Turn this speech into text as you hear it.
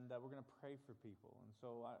we're going to pray for people. And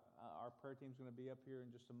so our prayer team's going to be up here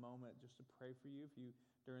in just a moment just to pray for you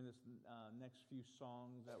during this next few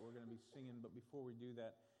songs that we're going to be singing. But before we do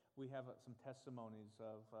that, we have some testimonies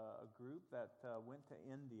of a group that went to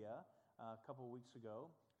India a couple of weeks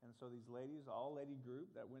ago. And so these ladies, all-lady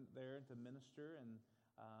group that went there to minister, and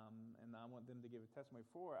I want them to give a testimony.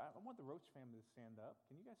 I want the Roach family to stand up.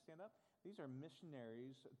 Can you guys stand up? These are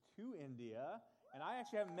missionaries to India, and I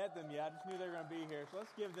actually haven't met them yet. I just knew they were going to be here, so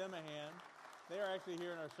let's give them a hand. They are actually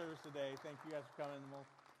here in our service today. Thank you guys for coming, and we'll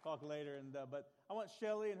talk later. But I want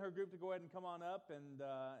Shelly and her group to go ahead and come on up, and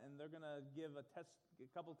they're going to give a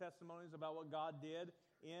couple testimonies about what God did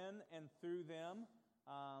in and through them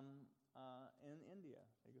in India.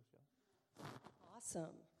 There you go, Shelly.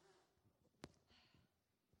 Awesome.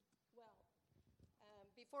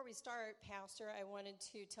 Before we start, Pastor, I wanted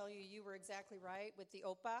to tell you were exactly right with the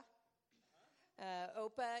Opa.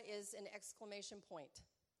 Opa is an exclamation point,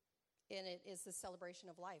 and it is the celebration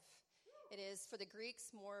of life. It is, for the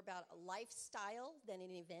Greeks, more about a lifestyle than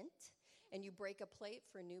an event, and you break a plate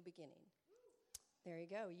for a new beginning. There you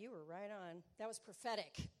go. You were right on. That was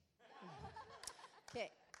prophetic. Okay.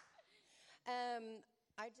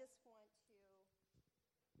 I just want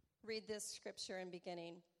to read this scripture in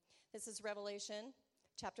beginning. This is Revelation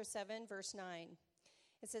chapter 7, verse 9.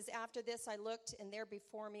 It says, "After this I looked, and there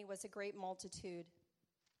before me was a great multitude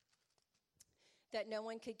that no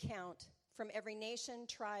one could count, from every nation,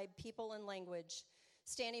 tribe, people, and language.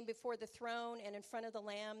 Standing before the throne and in front of the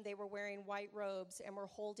Lamb, they were wearing white robes and were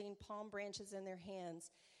holding palm branches in their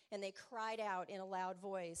hands. And they cried out in a loud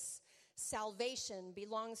voice, 'Salvation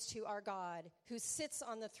belongs to our God, who sits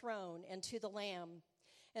on the throne, and to the Lamb.'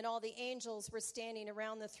 And all the angels were standing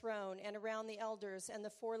around the throne and around the elders and the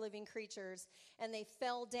four living creatures. And they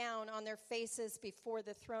fell down on their faces before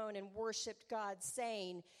the throne and worshiped God,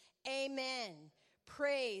 saying, 'Amen.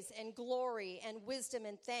 Praise and glory and wisdom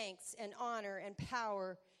and thanks and honor and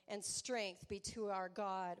power and strength be to our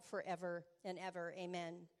God forever and ever.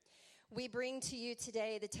 Amen.'" We bring to you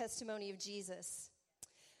today the testimony of Jesus.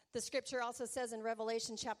 The scripture also says in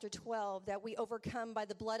Revelation chapter 12 that we overcome by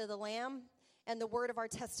the blood of the Lamb and the word of our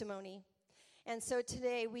testimony. And so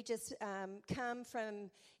today we just come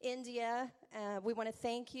from India. We want to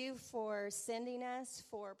thank you for sending us,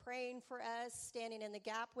 for praying for us, standing in the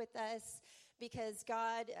gap with us, because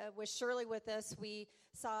God was surely with us. We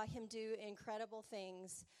saw him do incredible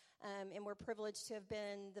things, and we're privileged to have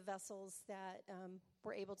been the vessels that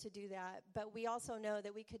were able to do that. But we also know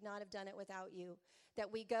that we could not have done it without you,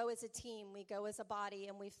 that we go as a team, we go as a body,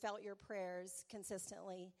 and we felt your prayers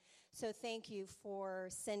consistently. So thank you for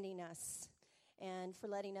sending us and for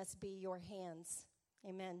letting us be your hands.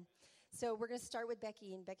 Amen. So we're going to start with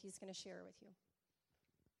Becky, and Becky's going to share with you.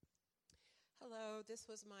 Hello, this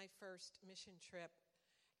was my first mission trip,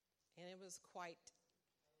 and it was quite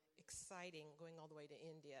exciting going all the way to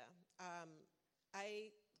India.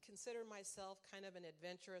 I consider myself kind of an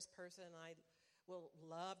adventurous person. I will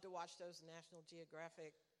love to watch those National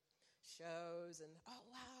Geographic shows, and, oh,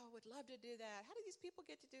 wow, would love to do that. How do these people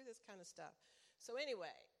get to do this kind of stuff? So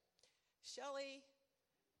anyway, Shelly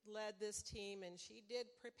led this team, and she did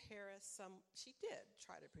prepare us she did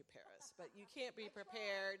try to prepare us, but you can't be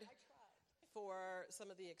prepared for some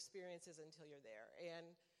of the experiences until you're there.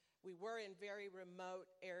 And we were in very remote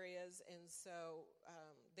areas, and so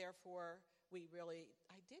therefore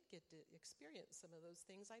I did get to experience some of those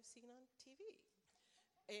things I've seen on TV.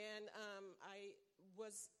 And I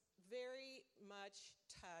was very much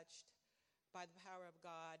touched by the power of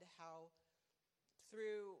God, how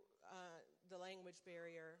through the language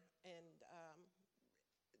barrier and,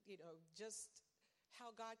 just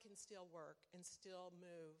how God can still work and still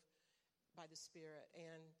move by the Spirit.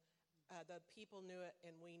 And the people knew it,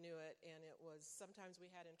 and we knew it, and it was, sometimes we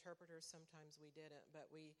had interpreters, sometimes we didn't, but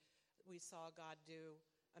we saw God do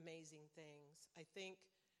amazing things. I think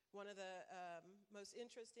one of the most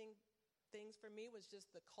interesting things for me was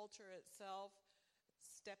just the culture itself,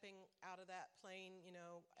 stepping out of that plane,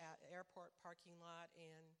 at airport parking lot,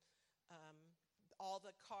 and all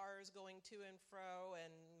the cars going to and fro,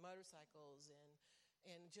 and motorcycles,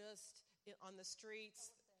 and just on the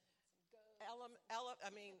streets. I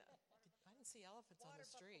didn't see elephants on the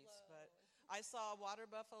streets, but I saw water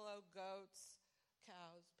buffalo, goats,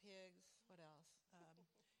 cows, pigs, what else?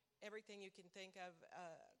 Everything you can think of,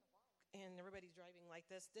 and everybody's driving like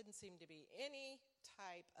this. Didn't seem to be any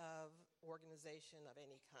type of organization of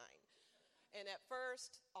any kind. And at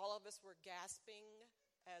first, all of us were gasping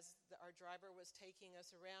as our driver was taking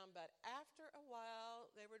us around, but after a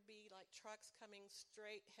while, there would be like trucks coming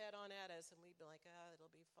straight head on at us, and we'd be like,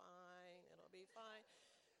 it'll be fine.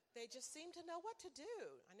 they just seemed to know what to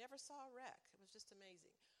do. I never saw a wreck. It was just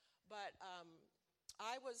amazing. But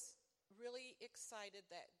I was really excited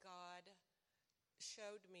that God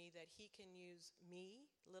showed me that he can use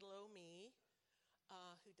me, little old me,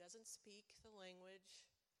 who doesn't speak the language.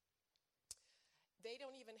 They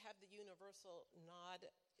don't even have the universal nod,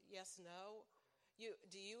 yes, no. You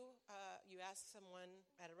ask someone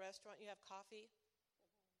at a restaurant, you have coffee?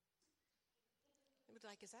 It would be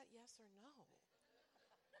like, is that yes or no?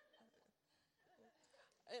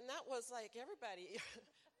 And that was like, everybody,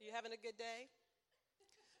 you having a good day?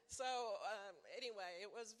 So anyway, it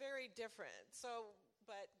was very different.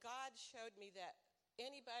 But God showed me that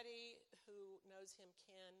anybody who knows him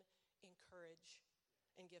can encourage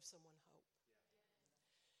and give someone hope.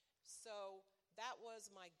 So that was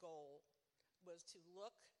my goal, was to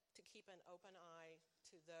look, to keep an open eye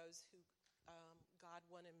to those who God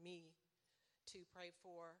wanted me to pray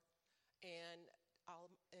for and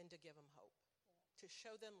to give them hope, to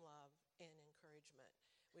show them love and encouragement.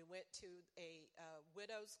 We went to a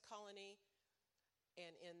widow's colony,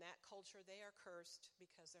 and in that culture, they are cursed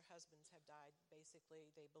because their husbands have died. Basically,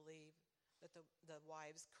 they believe that the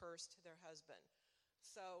wives cursed their husband.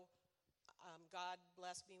 So God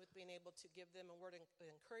blessed me with being able to give them a word of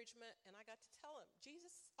encouragement, and I got to tell them,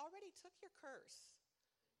 Jesus already took your curse.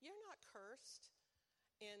 You're not cursed.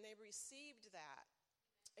 And they received that.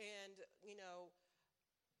 And,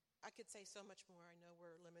 I could say so much more. I know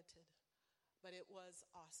we're limited. But it was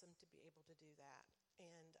awesome to be able to do that.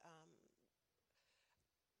 And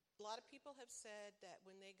a lot of people have said that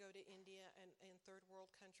when they go to India and third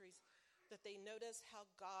world countries, that they notice how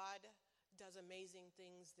God does amazing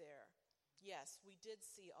things there. Yes, we did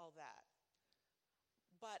see all that.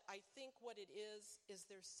 But I think what it is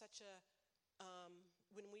there's such a,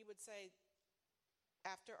 when we would say,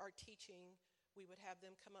 after our teaching, we would have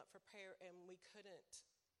them come up for prayer, and they couldn't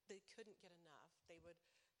get enough. They would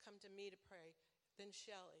come to me to pray, then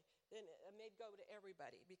Shelley, then they'd go to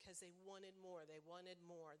everybody because they wanted more. They wanted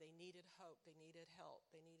more. They needed hope. They needed help.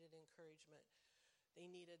 They needed encouragement. They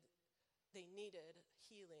needed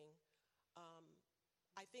healing.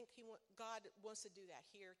 I think God wants to do that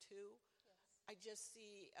here too. Yes. I just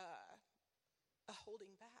see a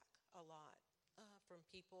holding back a lot from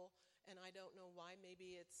people, and I don't know why.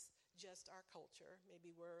 Maybe it's just our culture. Maybe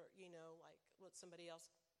we're, like, let somebody else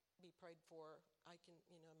be prayed for. I can,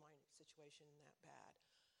 my situation isn't that bad.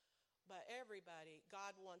 But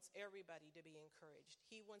God wants everybody to be encouraged.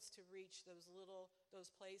 He wants to reach those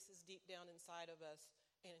places deep down inside of us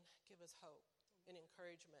and give us hope and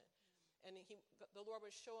encouragement. And the Lord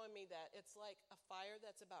was showing me that it's like a fire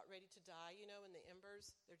that's about ready to die, and the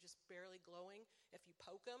embers, they're just barely glowing. If you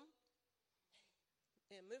poke them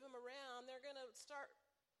and move them around, they're going to start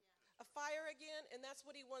a fire again, and that's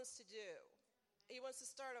what he wants to do. He wants to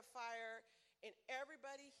start a fire in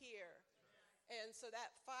everybody here. And so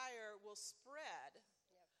that fire will spread,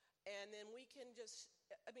 and then we can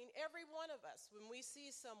every one of us, when we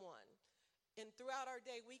see someone, and throughout our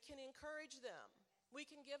day, we can encourage them. We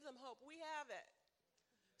can give them hope. We have it.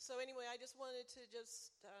 So anyway, I just wanted to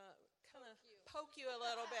just kind of poke you a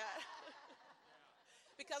little bit.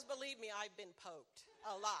 Because believe me, I've been poked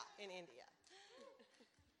a lot in India.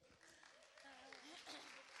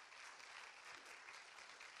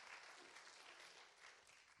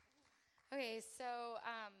 Okay, so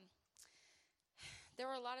there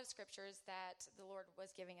were a lot of scriptures that the Lord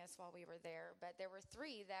was giving us while we were there, but there were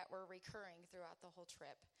 3 that were recurring throughout the whole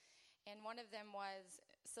trip. And one of them was,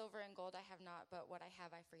 silver and gold I have not, but what I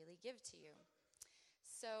have I freely give to you.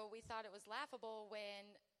 So we thought it was laughable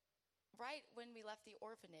right when we left the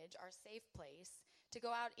orphanage, our safe place, to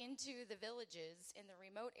go out into the villages in the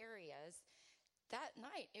remote areas. That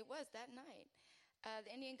night, the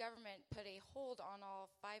Indian government put a hold on all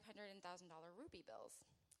 $500 and $1,000 rupee bills,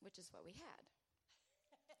 which is what we had.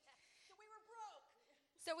 So we were broke.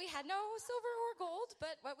 So we had no silver or gold,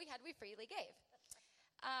 but what we had we freely gave.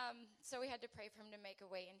 So we had to pray for him to make a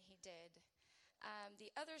way, and he did.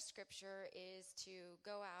 The other scripture is to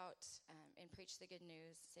go out and preach the good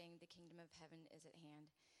news, saying the kingdom of heaven is at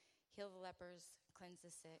hand. Heal the lepers, cleanse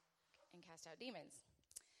the sick, and cast out demons.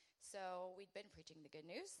 So we'd been preaching the good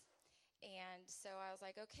news. And so I was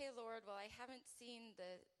like, okay, Lord, well, I haven't seen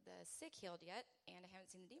the sick healed yet, and I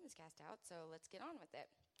haven't seen the demons cast out, so let's get on with it.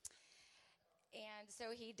 And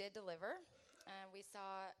so he did deliver.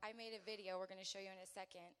 I made a video we're going to show you in a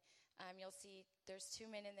second. You'll see there's 2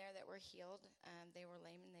 men in there that were healed. They were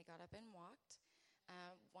lame, and they got up and walked.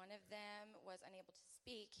 One of them was unable to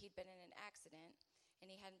speak. He'd been in an accident,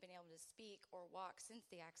 and he hadn't been able to speak or walk since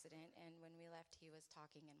the accident, and when we left, he was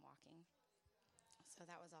talking and walking. So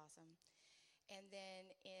that was awesome. And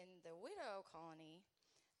then in the widow colony,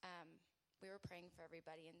 we were praying for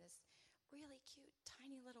everybody, and this really cute,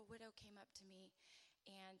 tiny little widow came up to me,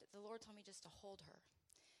 and the Lord told me just to hold her.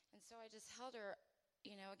 And so I just held her,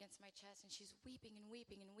 against my chest, and she's weeping and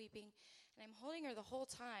weeping and weeping, and I'm holding her the whole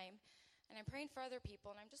time, and I'm praying for other people,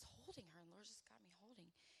 and I'm just holding her, and the Lord just got me holding.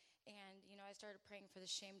 And, I started praying for the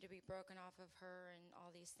shame to be broken off of her and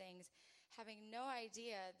all these things, having no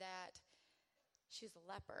idea that she was a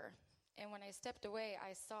leper. And when I stepped away,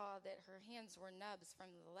 I saw that her hands were nubs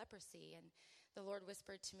from the leprosy, and the Lord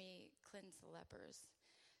whispered to me, cleanse the lepers.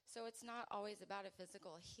 So it's not always about a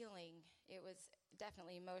physical healing. It was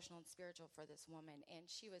definitely emotional and spiritual for this woman,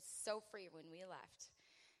 and she was so free when we left.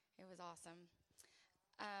 It was awesome.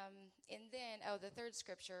 And then, the third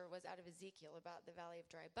scripture was out of Ezekiel about the Valley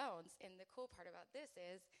of Dry Bones. And the cool part about this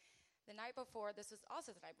is the night before, this was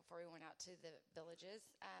also the night before we went out to the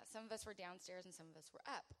villages, some of us were downstairs and some of us were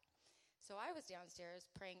up. So I was downstairs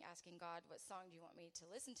praying, asking God, what song do you want me to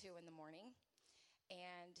listen to in the morning?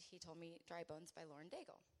 And he told me Dry Bones by Lauren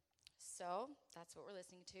Daigle. So that's what we're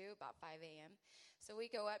listening to, about 5 a.m. So we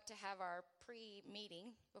go up to have our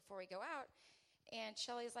pre-meeting before we go out, and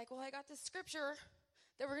Shelly's like, well, I got this scripture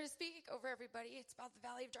that we're going to speak over everybody. It's about the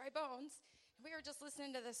Valley of Dry Bones. And we were just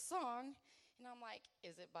listening to this song, and I'm like,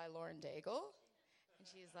 is it by Lauren Daigle? And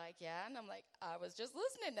she's like, yeah. And I'm like, I was just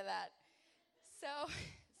listening to that. So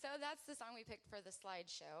that's the song we picked for the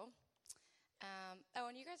slideshow.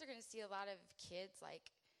 And you guys are going to see a lot of kids,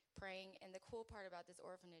 praying. And the cool part about this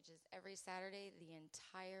orphanage is every Saturday, the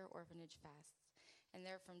entire orphanage fasts. And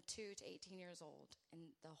they're from 2 to 18 years old.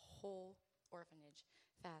 And the whole orphanage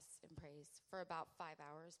fasts and prays for about 5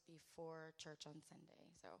 hours before church on Sunday.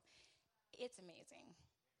 So it's amazing.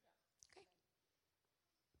 Okay.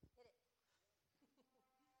 Hit it.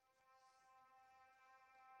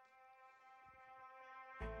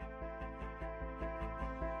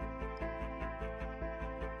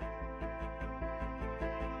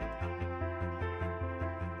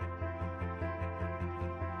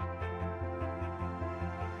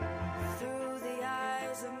 Through the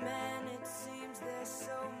eyes of men, it seems there's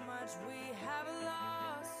so much we have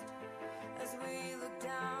lost. As we look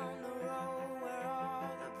down the road where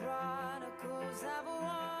all the prodigals have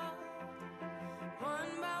walked,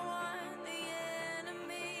 one by one the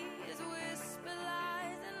enemy has whispered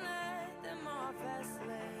lies and let them off as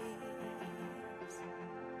slaves.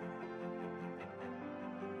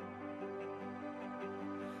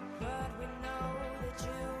 But we know that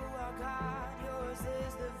you are God, yours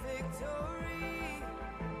is the victory.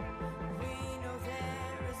 We know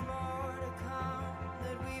there is more to come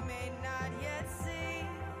that we may not yet see.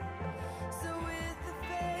 So with the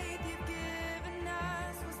faith you've given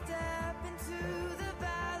us, we'll step into the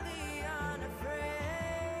valley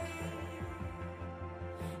unafraid.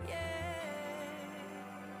 Yeah.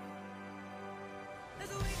 As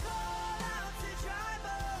we call out to dry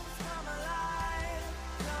bones, come alive,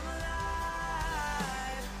 come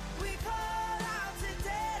alive. We call out to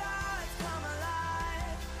dead hearts, come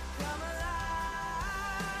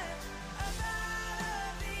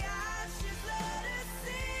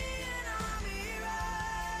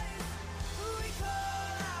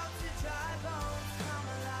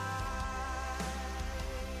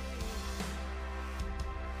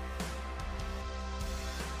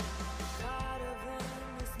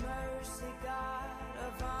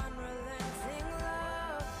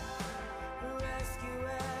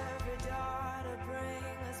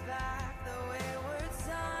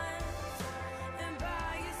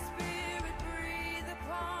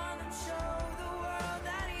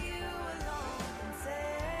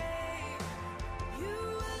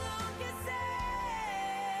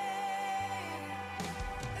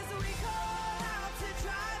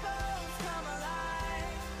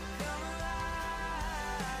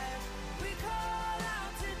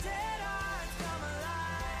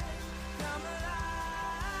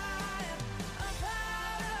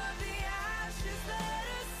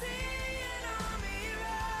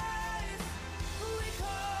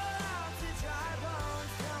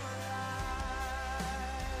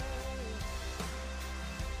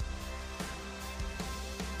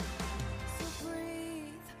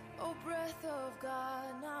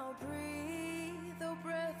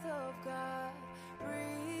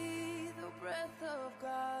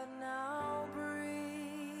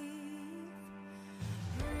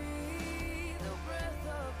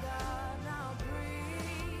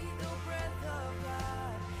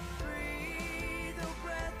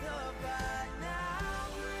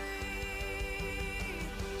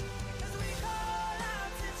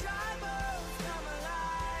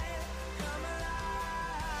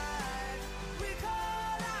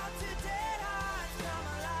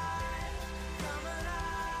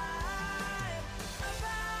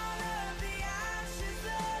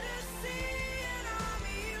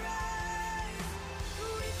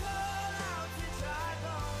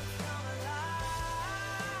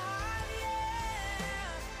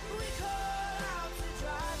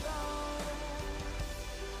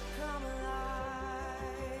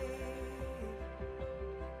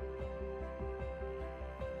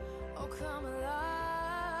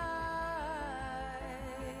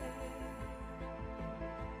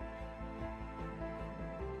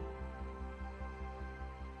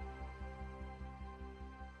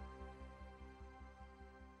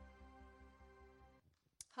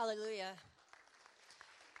Hallelujah.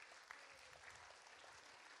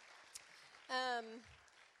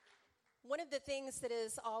 One of the things that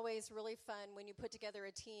is always really fun when you put together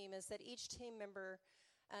a team is that each team member,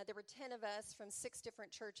 there were 10 of us from 6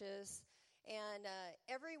 different churches, and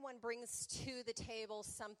everyone brings to the table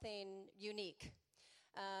something unique.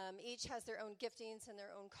 Each has their own giftings and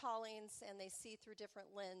their own callings, and they see through different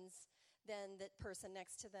lens than the person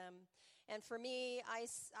next to them. And for me, I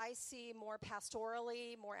see more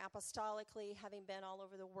pastorally, more apostolically, having been all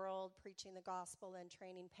over the world preaching the gospel and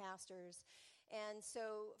training pastors. And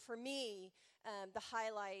so for me, the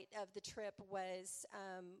highlight of the trip was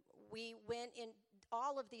we went in,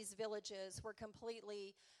 all of these villages were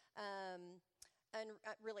completely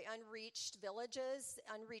really unreached villages,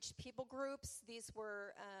 unreached people groups. These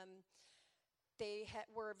were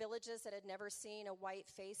were villages that had never seen a white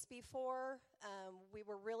face before. We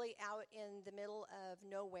were really out in the middle of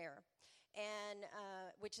nowhere, and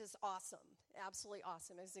which is awesome, absolutely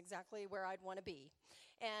awesome. It's exactly where I'd want to be.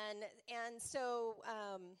 And so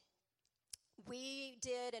we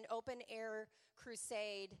did an open air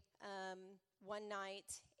crusade one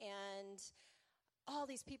night, and all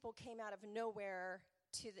these people came out of nowhere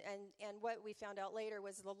and what we found out later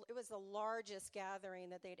was it was the largest gathering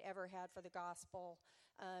that they'd ever had for the gospel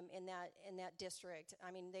in that district.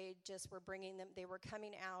 I mean, they just were bringing them. They were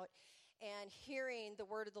coming out and hearing the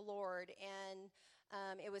word of the Lord,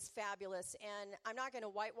 and it was fabulous. And I'm not going to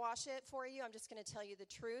whitewash it for you. I'm just going to tell you the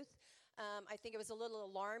truth. I think it was a little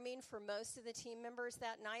alarming for most of the team members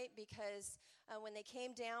that night because when they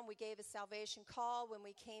came down, we gave a salvation call. When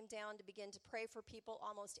we came down to begin to pray for people,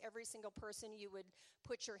 almost every single person you would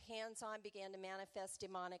put your hands on began to manifest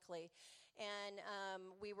demonically. And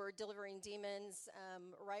we were delivering demons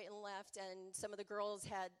right and left, and some of the girls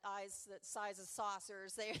had eyes the size of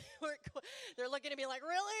saucers. They're looking at me like,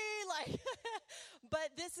 really? Like, but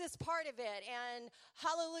this is part of it. And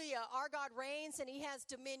hallelujah, our God reigns, and he has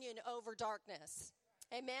dominion over darkness.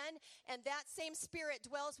 Amen? And that same spirit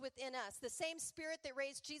dwells within us. The same spirit that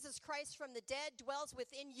raised Jesus Christ from the dead dwells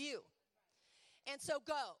within you. And so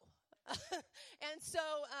go. And so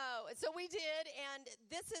we did, and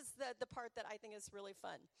this is the part that I think is really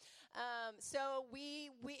fun. So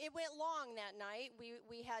it went long that night.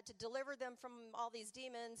 We had to deliver them from all these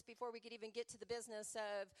demons before we could even get to the business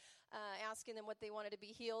of asking them what they wanted to be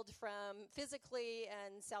healed from physically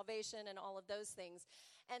and salvation and all of those things.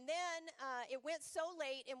 And then it went so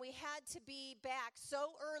late, and we had to be back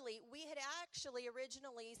so early. We had actually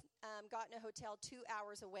originally gotten a hotel 2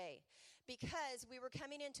 hours away because we were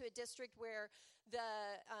coming into a district where the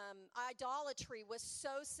idolatry was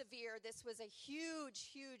so severe. This was a huge,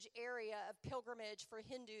 huge area of pilgrimage for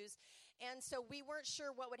Hindus. And so we weren't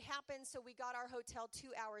sure what would happen, so we got our hotel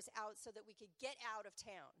 2 hours out so that we could get out of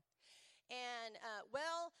town. And,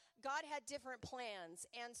 God had different plans.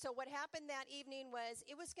 And so what happened that evening was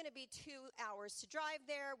it was going to be 2 hours to drive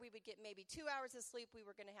there. We would get maybe 2 hours of sleep. We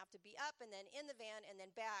were going to have to be up and then in the van and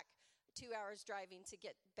then back 2 hours driving to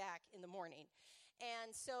get back in the morning.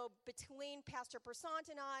 And so between Pastor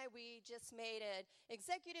Persant and I, we just made an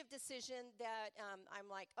executive decision that I'm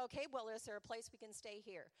like, okay, well, is there a place we can stay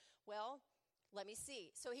here? Well, let me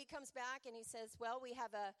see. So he comes back and he says, well, we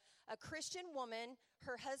have a Christian woman,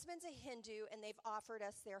 her husband's a Hindu, and they've offered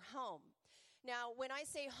us their home. Now, when I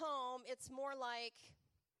say home, it's more like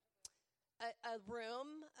a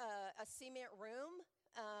room, a cement room,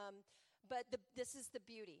 but this is the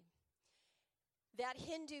beauty. That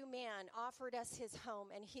Hindu man offered us his home,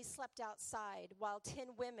 and he slept outside while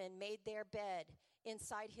 10 women made their bed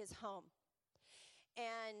inside his home.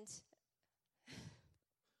 And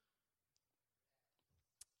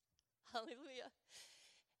hallelujah.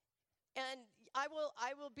 And I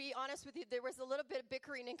will be honest with you, there was a little bit of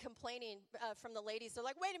bickering and complaining from the ladies. They're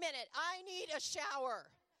like, wait a minute, I need a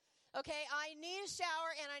shower. Okay, I need a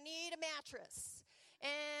shower and I need a mattress.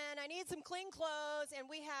 And I need some clean clothes. And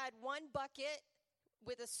we had one bucket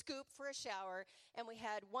with a scoop for a shower. And we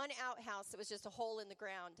had one outhouse that was just a hole in the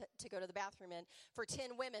ground to go to the bathroom in for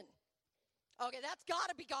 10 women. Okay, that's got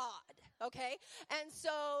to be God. Okay, and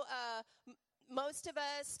so most of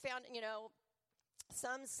us found,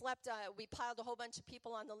 some slept, we piled a whole bunch of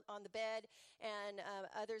people on the bed, and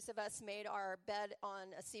others of us made our bed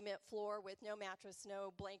on a cement floor with no mattress,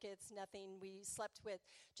 no blankets, nothing. We slept with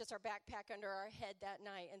just our backpack under our head that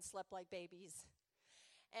night and slept like babies.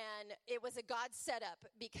 And it was a God setup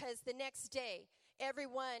because the next day,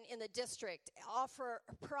 everyone in the district, all for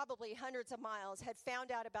probably hundreds of miles, had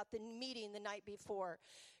found out about the meeting the night before.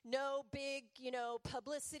 No big,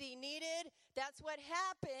 publicity needed. That's what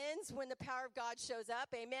happens when the power of God shows up.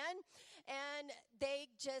 Amen? And they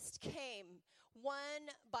just came. One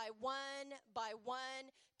by one,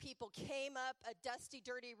 people came up a dusty,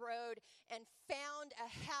 dirty road and found a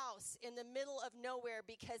house in the middle of nowhere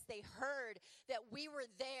because they heard that we were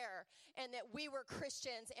there and that we were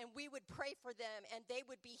Christians and we would pray for them and they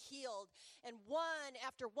would be healed. And one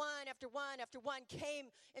after one after one after one came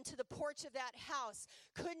into the porch of that house,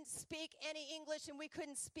 couldn't speak any English and we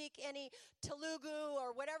couldn't speak any Telugu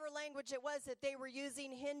or whatever language it was that they were using,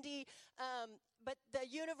 Hindi, but the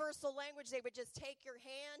universal language, they would just take your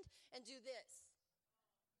hand and do this.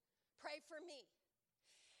 Pray for me.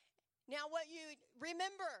 Now what you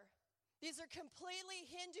remember, these are completely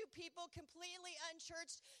Hindu people, completely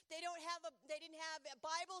unchurched. They didn't have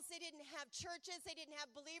Bibles, they didn't have churches, they didn't have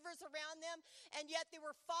believers around them, and yet they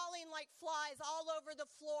were falling like flies all over the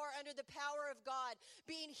floor under the power of God,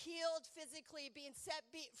 being healed physically, being set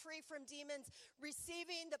free from demons,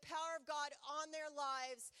 receiving the power of God on their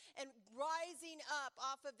lives, and rising up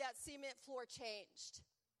off of that cement floor changed.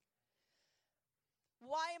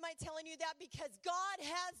 Why am I telling you that? Because God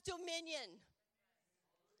has dominion.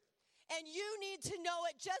 And you need to know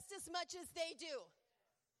it just as much as they do.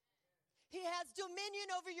 He has dominion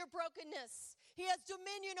over your brokenness. He has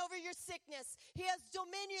dominion over your sickness. He has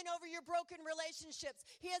dominion over your broken relationships.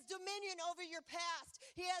 He has dominion over your past.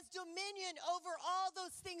 He has dominion over all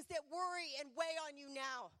those things that worry and weigh on you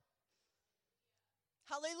now.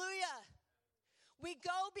 Hallelujah. We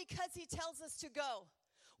go because he tells us to go.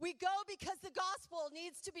 We go because the gospel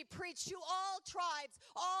needs to be preached to all tribes,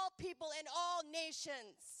 all people, and all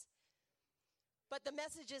nations. But the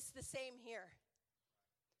message is the same here.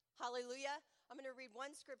 Hallelujah. I'm going to read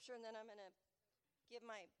one scripture and then I'm going to give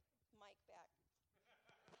my mic back.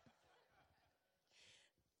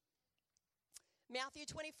 Matthew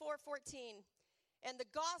 24:14. And the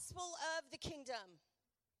gospel of the kingdom.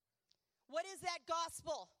 What is that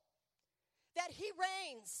gospel? That he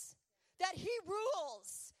reigns, that he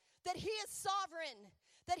rules, that he is sovereign,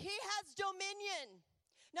 that he has dominion,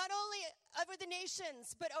 not only over the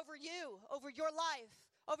nations, but over you, over your life,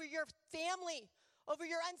 over your family, over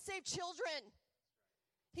your unsaved children.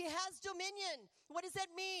 He has dominion. What does that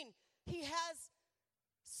mean? He has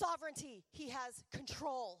sovereignty. He has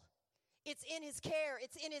control. It's in his care.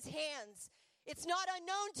 It's in his hands. It's not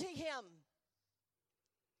unknown to him.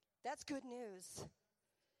 That's good news.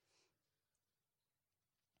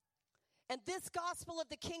 And this gospel of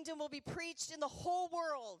the kingdom will be preached in the whole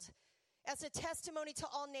world as a testimony to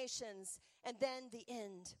all nations, and then the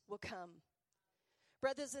end will come.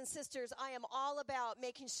 Brothers and sisters, I am all about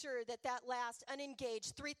making sure that last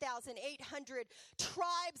unengaged 3,800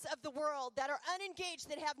 tribes of the world that are unengaged,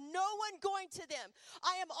 that have no one going to them,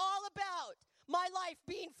 I am all about my life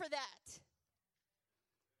being for that.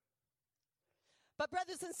 But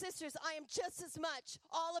brothers and sisters, I am just as much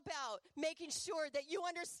all about making sure that you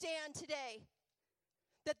understand today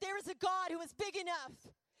that there is a God who is big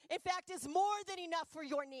enough, in fact, is more than enough for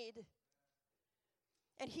your need.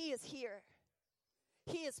 And he is here.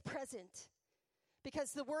 He is present.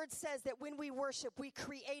 Because the word says that when we worship, we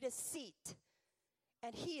create a seat.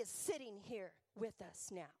 And he is sitting here with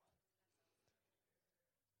us now.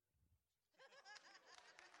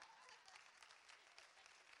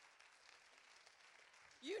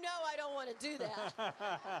 You know I don't want to do that.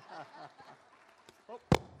 Oh,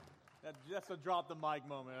 that's a drop the mic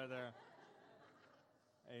moment right there.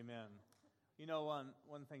 Amen. You know,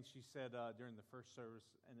 one thing she said during the first service,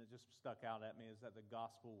 and it just stuck out at me, is that the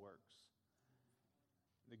gospel works.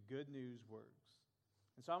 The good news works.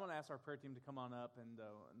 And so I'm going to ask our prayer team to come on up, and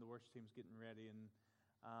the worship team's getting ready. And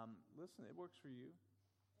listen, it works for you.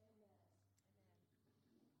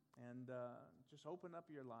 Amen. And just open up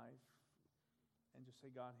your life. And just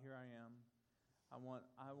say, God, here I am. I want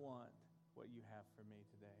what you have for me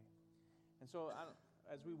today. And so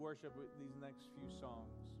as we worship with these next few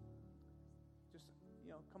songs, just,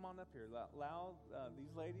 come on up here. Allow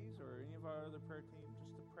these ladies or any of our other prayer team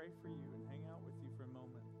just to pray for you and hang out with you for a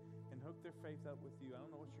moment and hook their faith up with you. I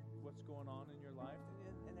don't know what's going on in your life,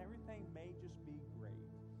 and everything may just be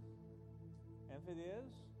great. And if it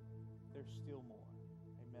is, there's still more.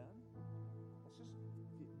 Amen? Let's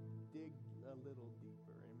just dig a little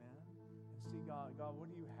deeper, amen? And see, God,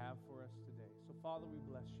 what do you have for us today? So, Father, we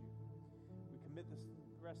bless you. We commit the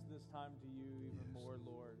rest of this time to you even more,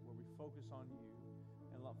 Lord, where we focus on you.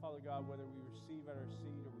 And, Father God, whether we receive at our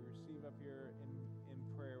seat or we receive up here in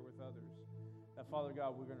prayer with others, that, Father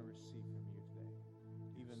God, we're going to receive from you today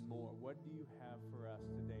even more. What do you have for us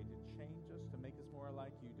today to change us, to make us more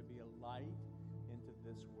like you, to be a light into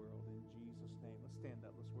this world? In Jesus' name, let's stand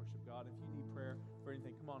up. Let's worship God. If you need prayer for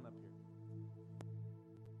anything, come on up here.